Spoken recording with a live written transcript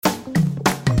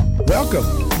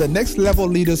Welcome to the Next Level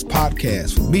Leaders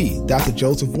Podcast with me, Dr.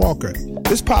 Joseph Walker.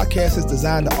 This podcast is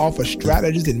designed to offer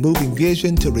strategies in moving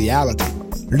vision to reality.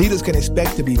 Leaders can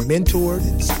expect to be mentored,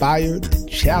 inspired, and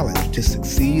challenged to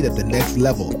succeed at the next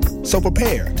level. So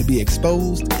prepare to be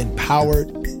exposed, empowered,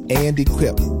 and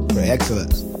equipped for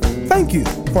excellence. Thank you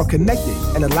for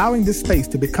connecting and allowing this space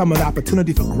to become an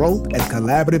opportunity for growth and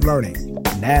collaborative learning.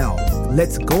 Now,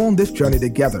 let's go on this journey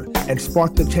together and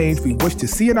spark the change we wish to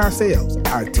see in ourselves,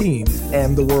 our teams,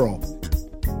 and the world.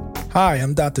 Hi,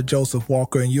 I'm Dr. Joseph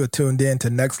Walker, and you are tuned in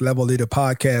to Next Level Leader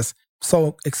Podcast.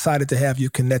 So excited to have you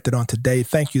connected on today.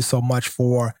 Thank you so much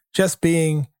for just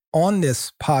being on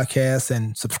this podcast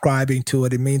and subscribing to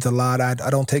it. It means a lot. I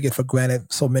don't take it for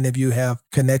granted. So many of you have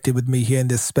connected with me here in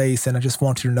this space, and I just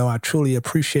want you to know I truly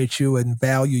appreciate you and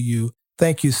value you.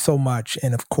 Thank you so much.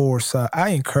 And of course, I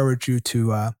encourage you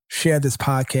to share this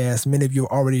podcast. Many of you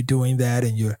are already doing that,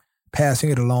 and you're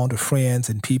passing it along to friends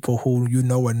and people who you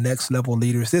know are next level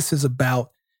leaders. This is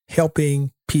about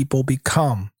helping people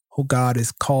become who God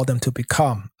has called them to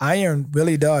become. Iron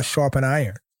really does sharpen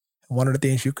iron. One of the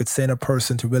things you could send a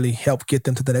person to really help get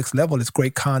them to the next level is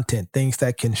great content, things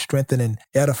that can strengthen and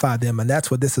edify them. And that's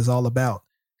what this is all about,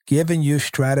 giving you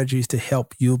strategies to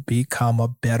help you become a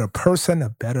better person, a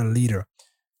better leader.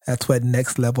 That's what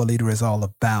Next Level Leader is all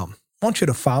about. I want you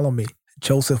to follow me,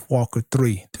 Joseph Walker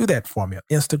 3. Do that for me on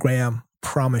Instagram.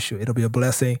 Promise you, it'll be a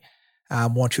blessing. I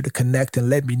want you to connect and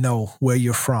let me know where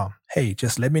you're from. Hey,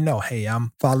 just let me know. Hey,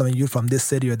 I'm following you from this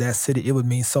city or that city. It would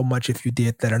mean so much if you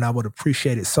did that, and I would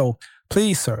appreciate it. So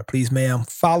please, sir, please, ma'am,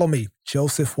 follow me,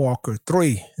 Joseph Walker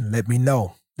 3, and let me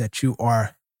know that you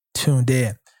are tuned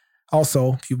in.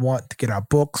 Also, if you want to get our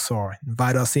books or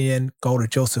invite us in, go to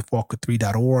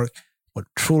josephwalker3.org. Would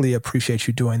truly appreciate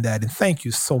you doing that. And thank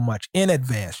you so much in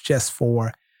advance just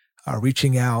for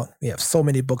reaching out. We have so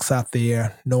many books out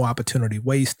there. No Opportunity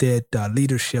Wasted,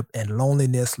 Leadership and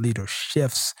Loneliness, Leader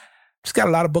Shifts. Just got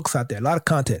a lot of books out there, a lot of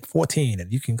content, 14,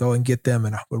 and you can go and get them.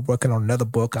 And we're working on another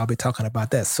book. I'll be talking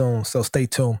about that soon, so stay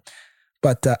tuned.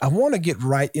 But I want to get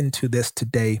right into this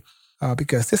today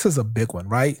because this is a big one,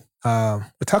 right? We're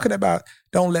talking about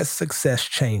don't let success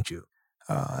change you.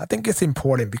 I think it's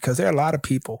important because there are a lot of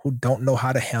people who don't know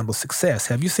how to handle success.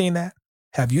 Have you seen that?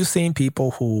 Have you seen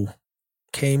people who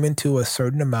came into a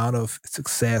certain amount of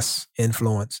success,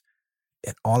 influence,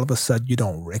 and all of a sudden you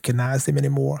don't recognize them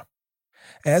anymore?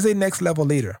 As a next level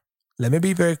leader, let me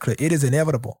be very clear. It is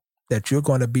inevitable that you're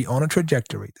going to be on a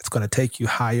trajectory that's going to take you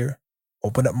higher,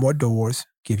 open up more doors,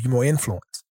 give you more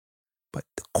influence. But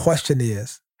the question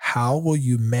is, how will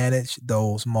you manage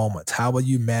those moments? How will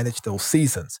you manage those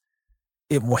seasons?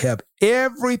 It will have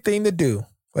everything to do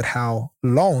with how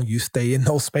long you stay in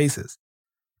those spaces.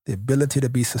 The ability to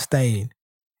be sustained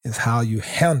is how you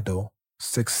handle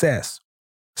success.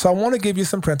 So I want to give you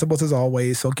some principles as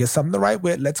always. So get something to write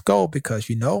with. Let's go, because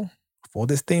before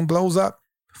this thing blows up,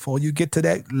 before you get to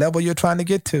that level you're trying to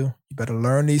get to, you better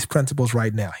learn these principles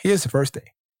right now. Here's the first thing.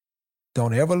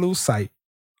 Don't ever lose sight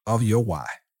of your why.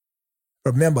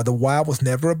 Remember, the why was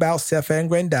never about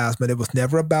self-aggrandizement. It was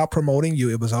never about promoting you.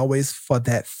 It was always for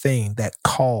that thing, that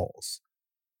cause.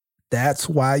 That's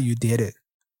why you did it.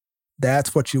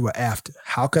 That's what you were after.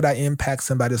 How could I impact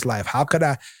somebody's life? How could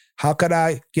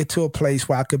I get to a place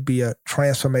where I could be a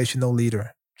transformational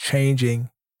leader, changing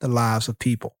the lives of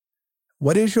people?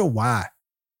 What is your why?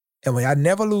 And when I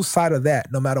never lose sight of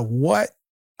that, no matter what,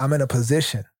 I'm in a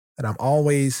position that I'm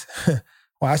always,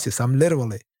 watch this, I'm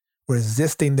literally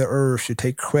resisting the urge to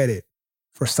take credit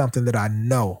for something that I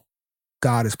know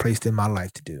God has placed in my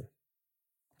life to do.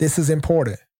 This is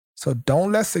important. So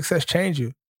don't let success change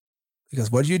you,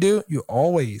 because what you do, you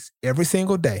always, every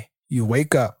single day, you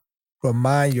wake up,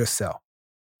 remind yourself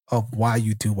of why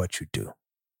you do what you do.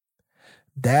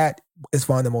 That is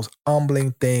one of the most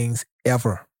humbling things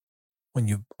ever, when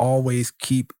you always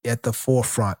keep at the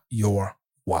forefront your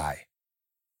why.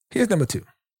 Here's number 2.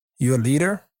 You're a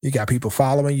leader. You got people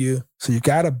following you. So you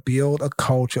got to build a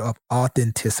culture of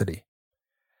authenticity.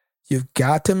 You've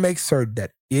got to make certain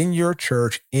that in your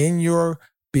church, in your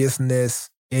business,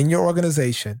 in your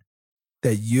organization,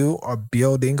 that you are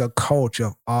building a culture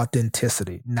of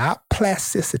authenticity, not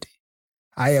plasticity.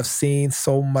 I have seen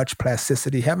so much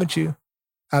plasticity, haven't you?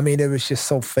 I mean, it was just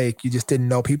so fake. You just didn't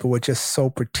know. People were just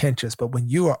so pretentious. But when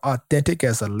you are authentic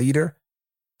as a leader,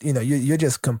 you're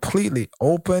just completely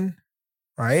open,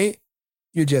 right?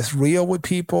 You're just real with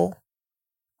people.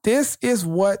 This is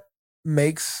what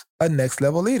makes a next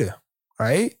level leader,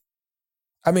 right?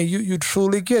 I mean, you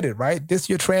truly get it, right?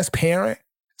 You're transparent.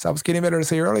 So I was getting better to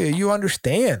say earlier, you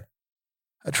understand.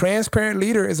 A transparent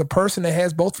leader is a person that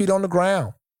has both feet on the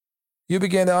ground. You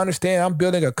begin to understand I'm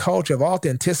building a culture of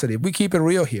authenticity. We keep it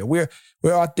real here. We're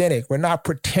authentic. We're not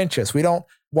pretentious. We don't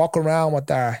walk around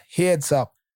with our heads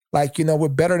up like, we're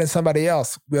better than somebody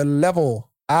else. We're level,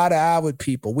 eye to eye with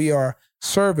people. We are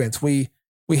servants. We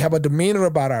have a demeanor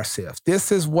about ourselves. This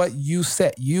is what you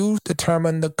set. You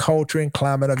determine the culture and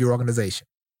climate of your organization.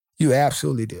 You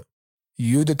absolutely do.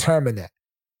 You determine that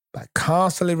by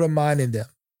constantly reminding them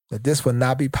that this would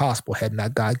not be possible had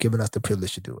not God given us the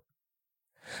privilege to do it.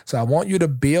 So I want you to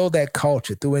build that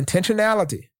culture through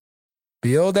intentionality.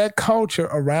 Build that culture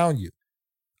around you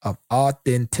of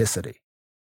authenticity.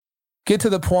 Get to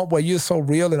the point where you're so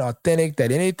real and authentic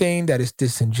that anything that is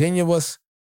disingenuous,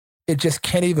 it just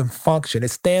can't even function.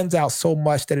 It stands out so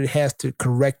much that it has to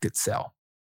correct itself.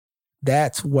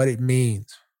 That's what it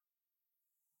means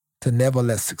to never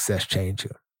let success change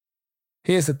you.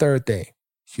 Here's the third thing.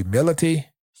 Humility,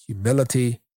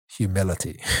 humility,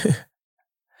 humility.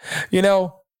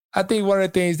 I think one of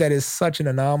the things that is such an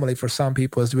anomaly for some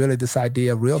people is really this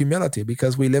idea of real humility,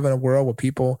 because we live in a world where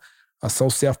people are so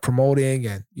self-promoting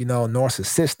and,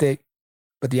 narcissistic.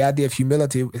 But the idea of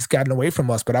humility has gotten away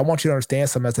from us. But I want you to understand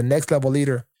something. As a next level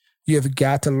leader, you have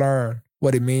got to learn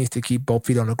what it means to keep both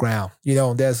feet on the ground.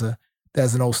 There's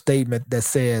an old statement that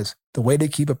says the way to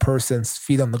keep a person's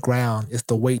feet on the ground is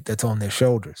the weight that's on their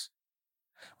shoulders.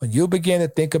 When you begin to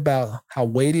think about how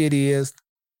weighty it is,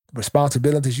 the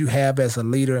responsibilities you have as a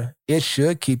leader, it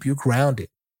should keep you grounded.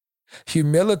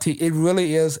 Humility, it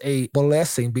really is a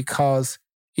blessing, because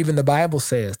even the Bible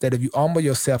says that if you humble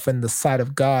yourself in the sight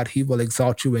of God, he will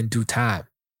exalt you in due time.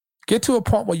 Get to a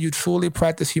point where you truly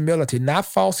practice humility, not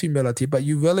false humility, but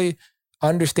you really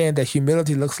understand that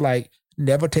humility looks like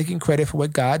never taking credit for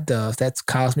what God does. That's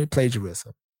cosmic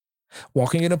plagiarism.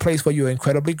 Walking in a place where you're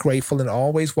incredibly grateful and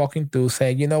always walking through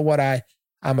saying, you know what,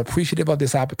 I'm appreciative of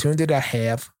this opportunity that I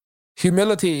have.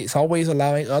 Humility is always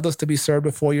allowing others to be served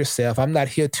before yourself. I'm not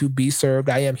here to be served.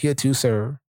 I am here to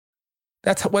serve.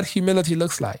 That's what humility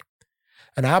looks like.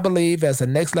 And I believe as a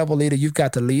next level leader, you've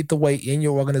got to lead the way in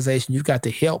your organization. You've got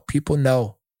to help people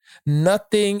know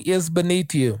nothing is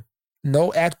beneath you.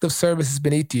 No act of service is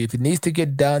beneath you. If it needs to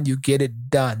get done, you get it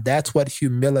done. That's what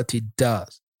humility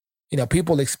does.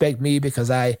 People expect me, because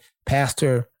I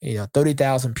pastor,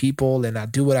 30,000 people and I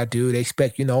do what I do. They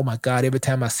expect, oh my God, every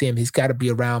time I see him, he's got to be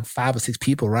around 5 or 6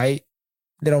 people, right?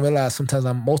 They don't realize sometimes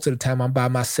most of the time I'm by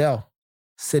myself,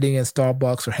 sitting in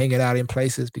Starbucks or hanging out in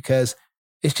places, because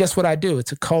it's just what I do.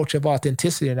 It's a culture of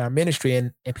authenticity in our ministry.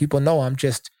 And people know I'm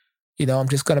just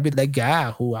going to be that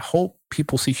guy who I hope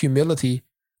people see humility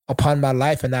upon my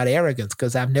life and not arrogance,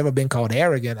 because I've never been called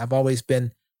arrogant. I've always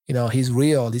been, he's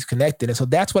real, he's connected. And so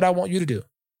that's what I want you to do.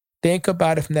 Think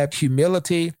about it from that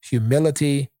humility,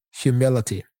 humility,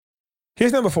 humility.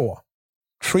 Here's number 4.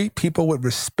 Treat people with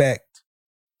respect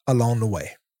along the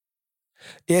way.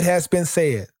 It has been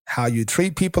said, how you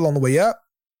treat people on the way up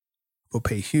will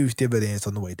pay huge dividends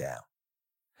on the way down.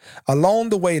 Along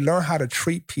the way, learn how to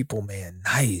treat people, man.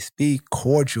 Nice, be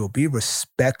cordial, be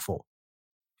respectful.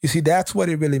 You see, that's what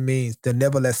it really means to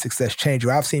never let success change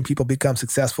you. I've seen people become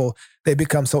successful. They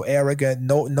become so arrogant,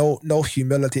 no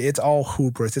humility. It's all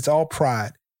hubris. It's all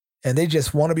pride. And they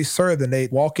just want to be served, and they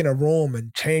walk in a room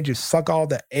and suck all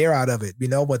the air out of it,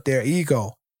 with their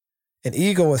ego. And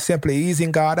ego is simply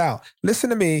easing God out. Listen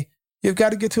to me. You've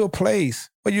got to get to a place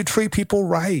where you treat people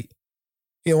right.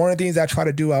 One of the things I try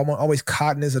to do, I'm always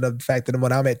cognizant of the fact that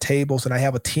when I'm at tables and I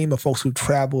have a team of folks who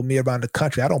travel with me around the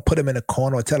country, I don't put them in a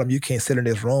corner or tell them you can't sit in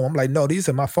this room. I'm like, no, these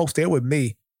are my folks. They're with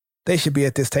me. They should be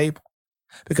at this table,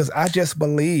 because I just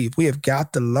believe we have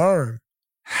got to learn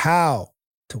how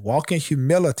to walk in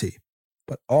humility,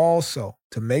 but also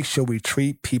to make sure we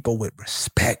treat people with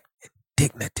respect and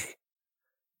dignity.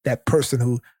 That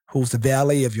person who's the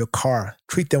valet of your car,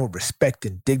 treat them with respect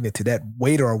and dignity. That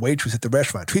waiter or waitress at the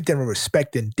restaurant, treat them with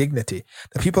respect and dignity.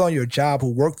 The people on your job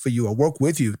who work for you or work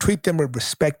with you, treat them with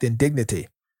respect and dignity.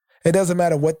 It doesn't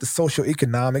matter what the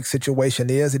socioeconomic situation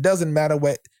is. It doesn't matter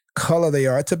what color they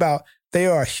are. It's about they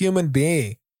are a human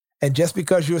being. And just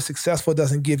because you're successful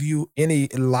doesn't give you any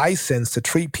license to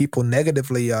treat people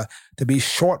negatively, to be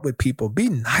short with people. Be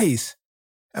nice.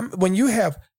 When you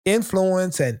have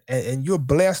influence and you're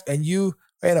blessed and you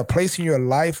are in a place in your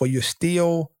life where you're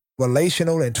still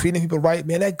relational and treating people right,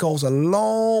 man, that goes a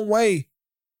long way.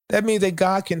 That means that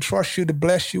God can trust you to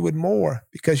bless you with more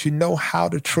because you know how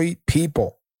to treat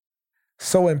people.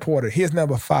 So important. Here's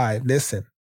number 5. Listen,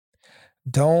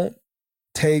 don't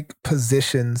take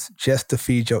positions just to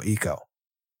feed your ego.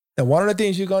 Now, one of the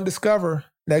things you're going to discover,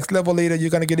 next level leader,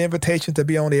 you're going to get invitations to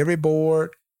be on every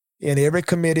board, in every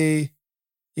committee,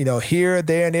 here,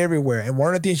 there, and everywhere. And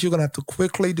one of the things you're going to have to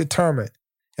quickly determine,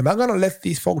 Am I going to let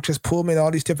these folks just pull me in all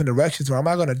these different directions, or am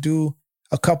I going to do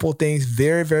a couple of things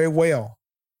very, very well?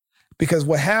 Because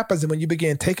what happens when you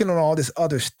begin taking on all this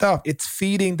other stuff, it's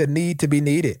feeding the need to be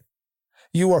needed.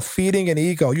 You are feeding an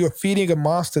ego. You are feeding a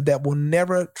monster that will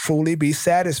never truly be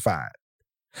satisfied.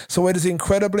 So it is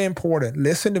incredibly important,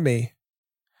 listen to me,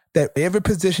 that every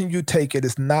position you take, it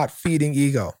is not feeding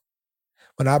ego.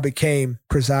 When I became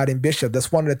presiding bishop,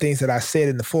 that's one of the things that I said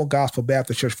in the Full Gospel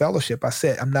Baptist Church Fellowship. I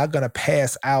said, I'm not going to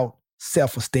pass out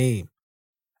self-esteem.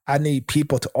 I need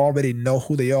people to already know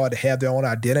who they are, to have their own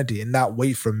identity, and not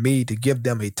wait for me to give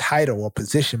them a title or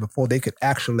position before they could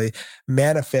actually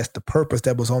manifest the purpose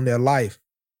that was on their life.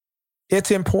 It's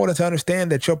important to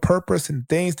understand that your purpose and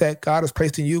things that God has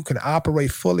placed in you can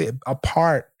operate fully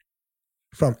apart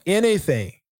from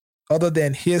anything other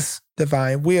than His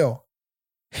divine will,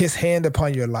 His hand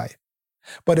upon your life.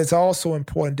 But it's also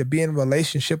important to be in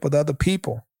relationship with other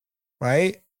people,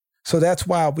 right? So that's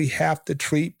why we have to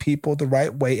treat people the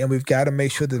right way, and we've got to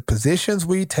make sure the positions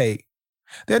we take,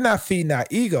 they're not feeding our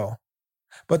ego,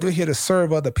 but we're here to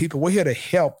serve other people. We're here to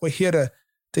help. We're here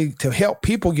to help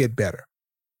people get better.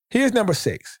 Here's number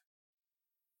 6.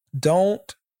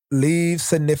 Don't leave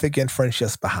significant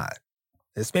friendships behind.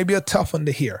 This may be a tough one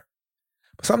to hear,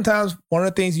 but sometimes one of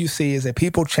the things you see is that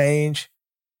people change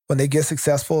when they get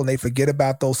successful and they forget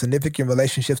about those significant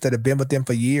relationships that have been with them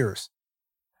for years.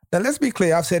 Now, let's be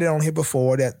clear. I've said it on here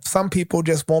before that some people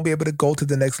just won't be able to go to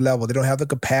the next level. They don't have the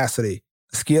capacity,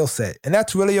 the skill set, and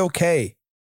that's really okay.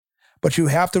 But you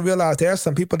have to realize there are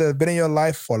some people that have been in your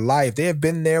life for life. They have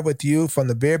been there with you from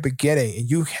the very beginning,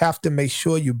 and you have to make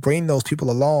sure you bring those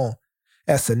people along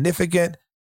as significant,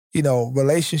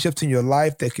 relationships in your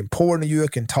life that can pour into you,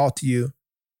 that can talk to you.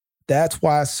 That's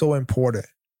why it's so important.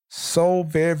 So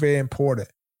very, very important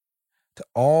to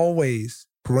always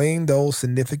bring those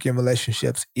significant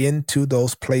relationships into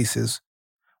those places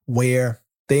where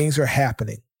things are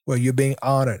happening, where you're being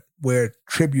honored, where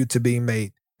tributes are being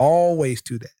made. Always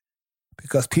do that,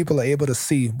 because people are able to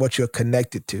see what you're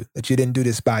connected to, that you didn't do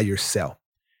this by yourself.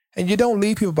 And you don't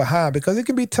leave people behind, because it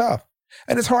can be tough.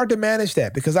 And it's hard to manage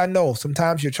that, because I know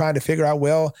sometimes you're trying to figure out,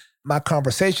 well, my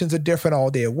conversations are different all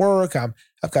day at work. I've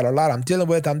got a lot I'm dealing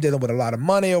with. I'm dealing with a lot of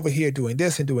money over here, doing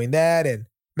this and doing that, and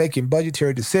making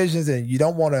budgetary decisions. And you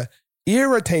don't want to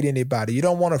irritate anybody. You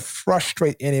don't want to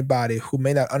frustrate anybody who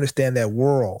may not understand that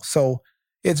world. So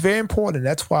it's very important.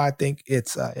 That's why I think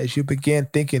it's, as you begin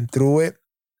thinking through it,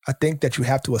 I think that you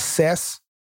have to assess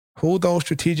who those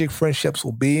strategic friendships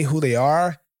will be, who they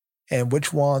are, and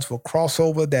which ones will cross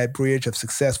over that bridge of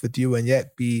success with you and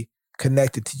yet be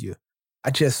connected to you. I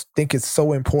just think it's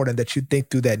so important that you think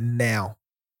through that now,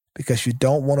 because you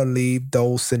don't want to leave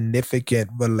those significant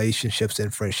relationships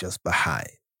and friendships behind.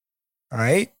 All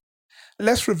right?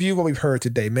 Let's review what we've heard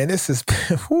today. Man, this is,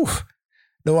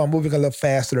 no, I'm moving a little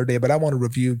faster today, but I want to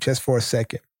review just for a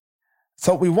second.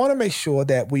 So we want to make sure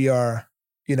that we are,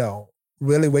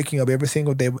 really waking up every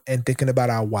single day and thinking about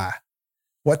our why.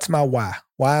 What's my why?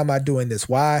 Why am I doing this?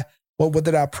 Why? What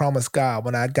did I promise God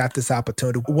when I got this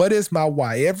opportunity? What is my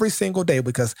why every single day?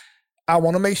 Because I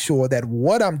want to make sure that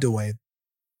what I'm doing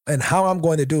and how I'm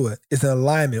going to do it is in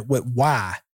alignment with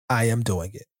why I am doing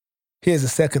it. Here's the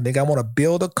second thing. I want to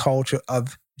build a culture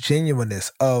of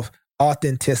genuineness, of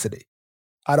authenticity.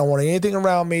 I don't want anything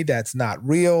around me that's not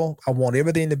real. I want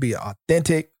everything to be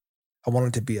authentic. I want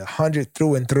it to be 100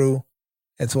 through and through.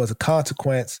 And so as a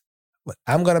consequence, when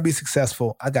I'm going to be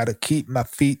successful, I got to keep my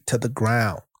feet to the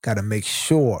ground. Got to make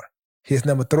sure. Here's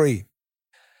number 3,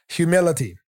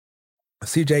 humility.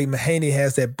 C.J. Mahaney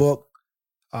has that book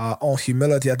on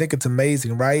humility. I think it's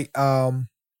amazing, right? I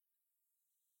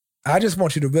just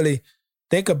want you to really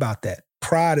think about that.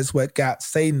 Pride is what got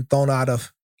Satan thrown out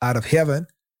of heaven.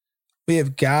 We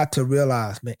have got to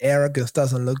realize, man, arrogance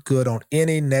doesn't look good on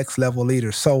any next level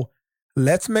leader. So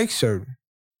let's make sure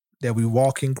that we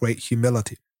walk in great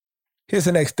humility. Here's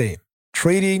the next thing.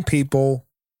 Treating people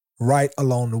right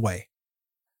along the way.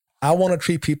 I want to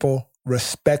treat people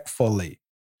respectfully.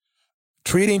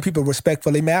 Treating people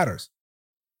respectfully matters.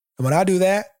 And when I do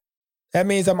that, that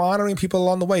means I'm honoring people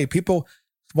along the way.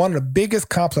 One of the biggest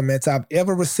compliments I've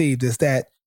ever received is that,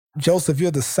 Joseph,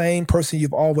 you're the same person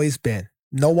you've always been.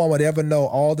 No one would ever know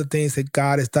all the things that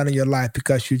God has done in your life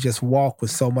because you just walk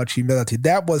with so much humility.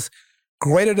 That was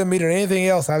greater to me than anything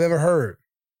else I've ever heard,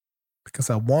 because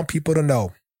I want people to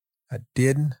know I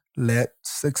didn't let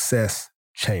success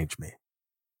change me.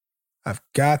 I've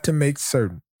got to make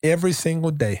certain every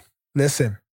single day,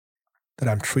 listen, that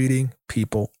I'm treating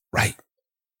people right.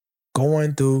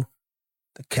 Going through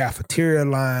the cafeteria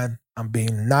line, I'm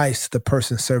being nice to the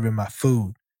person serving my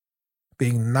food,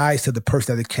 being nice to the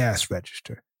person at the cash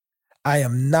register. I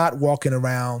am not walking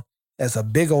around as a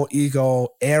big old ego,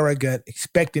 arrogant,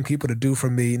 expecting people to do for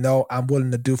me. No, I'm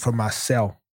willing to do for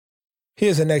myself.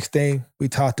 Here's the next thing we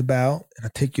talked about, and I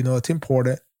think it's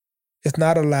important. It's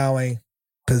not allowing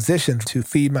positions to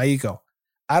feed my ego.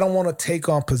 I don't want to take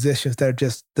on positions that are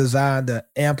just designed to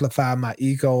amplify my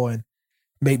ego and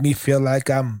make me feel like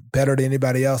I'm better than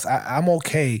anybody else. I'm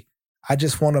okay. I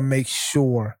just want to make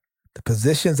sure the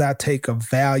positions I take are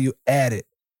value added,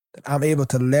 that I'm able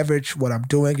to leverage what I'm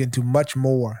doing and do much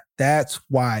more. That's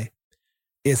why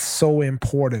it's so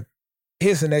important.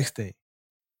 Here's the next thing.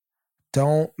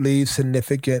 Don't leave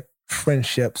significant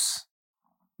friendships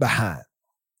behind.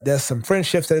 There's some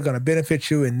friendships that are going to benefit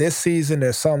you in this season.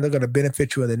 There's some that are going to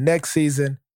benefit you in the next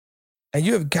season. And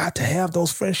you have got to have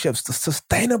those friendships, the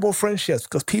sustainable friendships,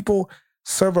 because people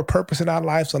serve a purpose in our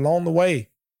lives along the way.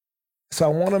 So I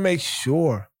want to make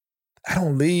sure I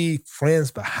don't leave friends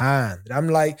behind. I'm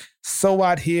like so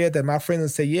out here that my friends will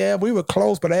say, yeah, we were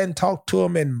close, but I hadn't talked to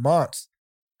them in months.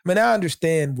 I mean, I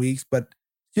understand weeks, but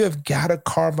you have got to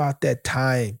carve out that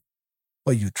time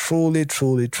where you truly,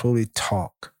 truly, truly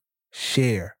talk,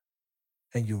 share,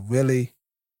 and you really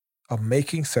are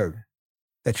making certain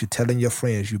that you're telling your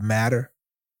friends you matter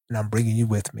and I'm bringing you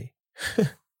with me.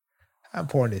 How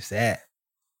important is that?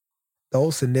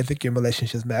 Those significant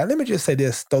relationships matter. Let me just say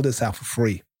this, throw this out for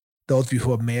free. Those of you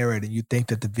who are married and you think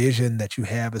that the vision that you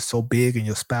have is so big and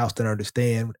your spouse doesn't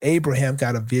understand, when Abraham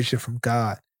got a vision from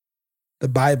God, the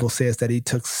Bible says that he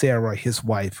took Sarah, his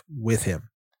wife, with him.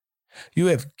 You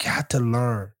have got to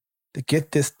learn to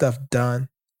get this stuff done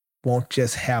won't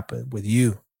just happen with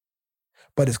you,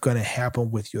 but it's going to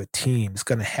happen with your team. It's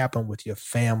going to happen with your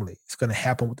family. It's going to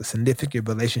happen with the significant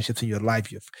relationships in your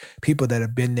life. You have people that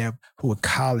have been there who are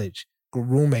college,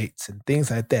 roommates, and things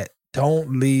like that.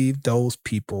 Don't leave those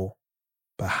people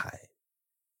behind.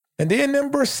 And then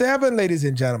number 7, ladies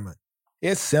and gentlemen,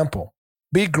 it's simple.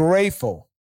 Be grateful.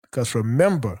 Because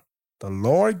remember, the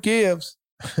Lord gives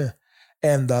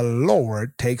and the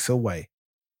Lord takes away.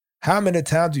 How many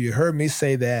times have you heard me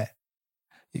say that?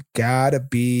 You gotta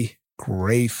be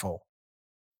grateful.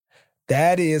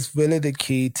 That is really the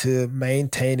key to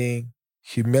maintaining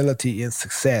humility and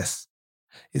success.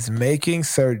 Is making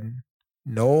certain,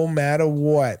 no matter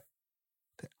what,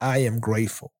 that I am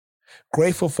grateful.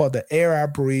 Grateful for the air I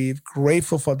breathe,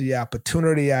 grateful for the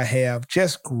opportunity I have,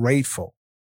 just grateful.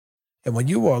 And when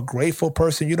you are a grateful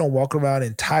person, you don't walk around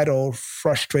entitled,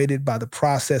 frustrated by the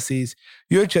processes.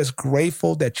 You're just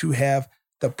grateful that you have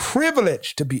the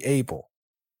privilege to be able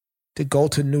to go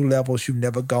to new levels you've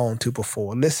never gone to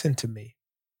before. Listen to me.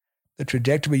 The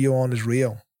trajectory you're on is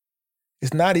real.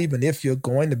 It's not even if you're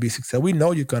going to be successful. We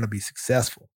know you're going to be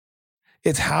successful.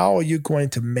 It's how are you going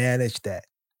to manage that?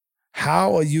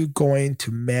 How are you going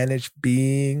to manage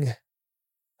being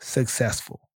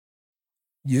successful?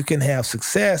 You can have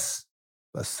success,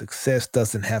 but success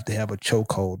doesn't have to have a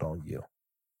chokehold on you.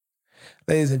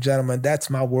 Ladies and gentlemen, that's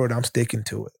my word. I'm sticking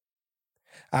to it.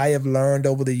 I have learned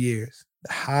over the years,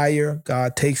 the higher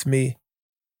God takes me,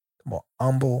 the more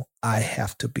humble I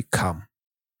have to become.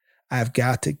 I've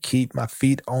got to keep my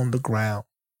feet on the ground.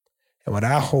 And what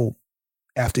I hope,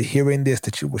 after hearing this,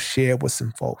 that you will share with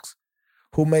some folks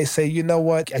who may say, you know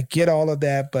what, I get all of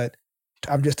that, but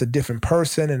I'm just a different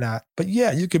person. But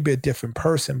yeah, you could be a different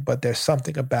person, but there's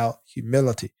something about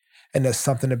humility and there's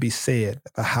something to be said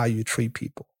about how you treat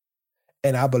people.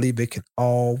 And I believe it can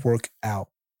all work out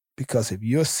because if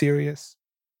you're serious,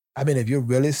 if you're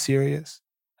really serious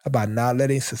about not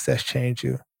letting success change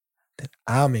you, then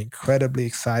I'm incredibly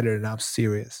excited and I'm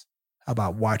serious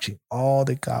about watching all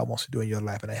that God wants to do in your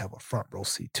life, and I have a front row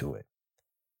seat to it.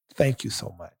 Thank you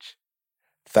so much.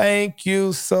 Thank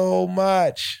you so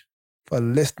much for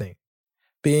listening,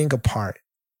 being a part.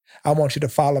 I want you to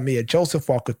follow me at Joseph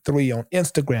Walker 3 on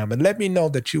Instagram and let me know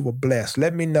that you were blessed.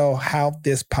 Let me know how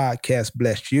this podcast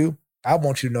blessed you. I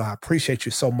want you to know I appreciate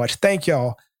you so much. Thank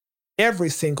y'all every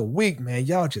single week, man.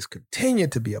 Y'all just continue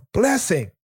to be a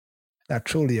blessing. I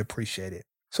truly appreciate it.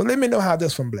 So let me know how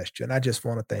this one blessed you. And I just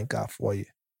want to thank God for you.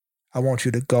 I want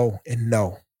you to go and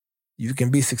know you can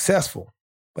be successful.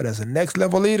 But as a next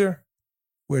level leader,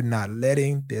 we're not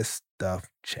letting this stuff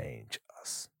change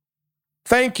us.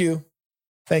 Thank you.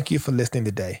 Thank you for listening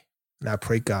today. And I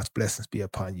pray God's blessings be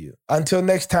upon you. Until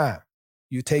next time,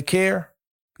 you take care,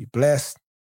 be blessed,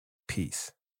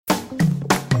 peace.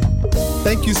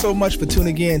 Thank you so much for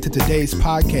tuning in to today's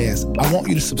podcast. I want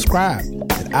you to subscribe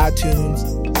at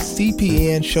iTunes,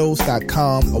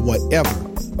 cpnshows.com, or whatever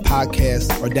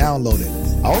podcasts are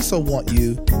downloaded. I also want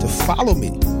you to follow me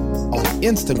on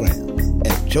Instagram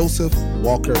at Joseph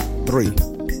Walker 3.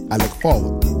 I look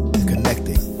forward